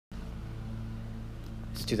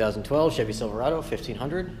2012 Chevy Silverado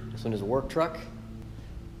 1500. This one is a work truck.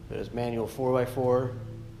 It has manual 4x4,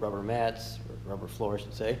 rubber mats, or rubber floor I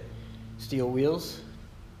should say, steel wheels.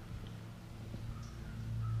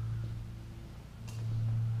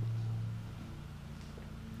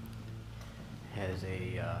 Has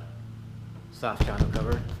a soft tonneau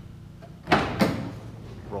cover.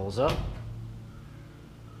 Rolls up.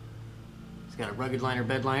 It's got a rugged liner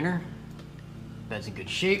bed liner. Bed's in good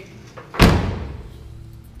shape.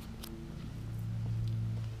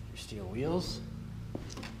 Your steel wheels.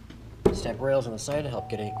 Step rails on the side to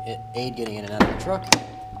help aid getting in and out of the truck.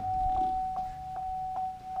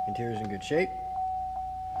 Interior's in good shape.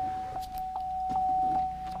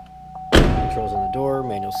 Controls on the door,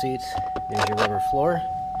 manual seats. There's your rubber floor.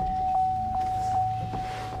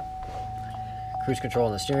 Cruise control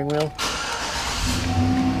on the steering wheel.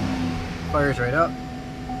 Fires right up.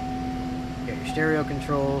 You got your stereo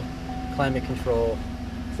control, climate control,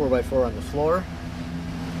 4x4 on the floor.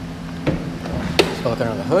 Skull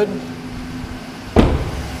under the hood. You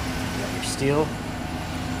got your steel.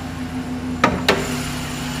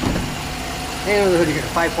 And under the hood you get a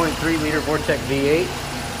 5.3 liter Vortec V8,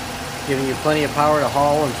 giving you plenty of power to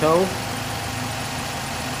haul and tow.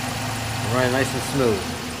 And running nice and smooth.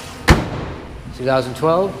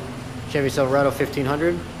 2012 Chevy Silverado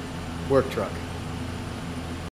 1500 work truck.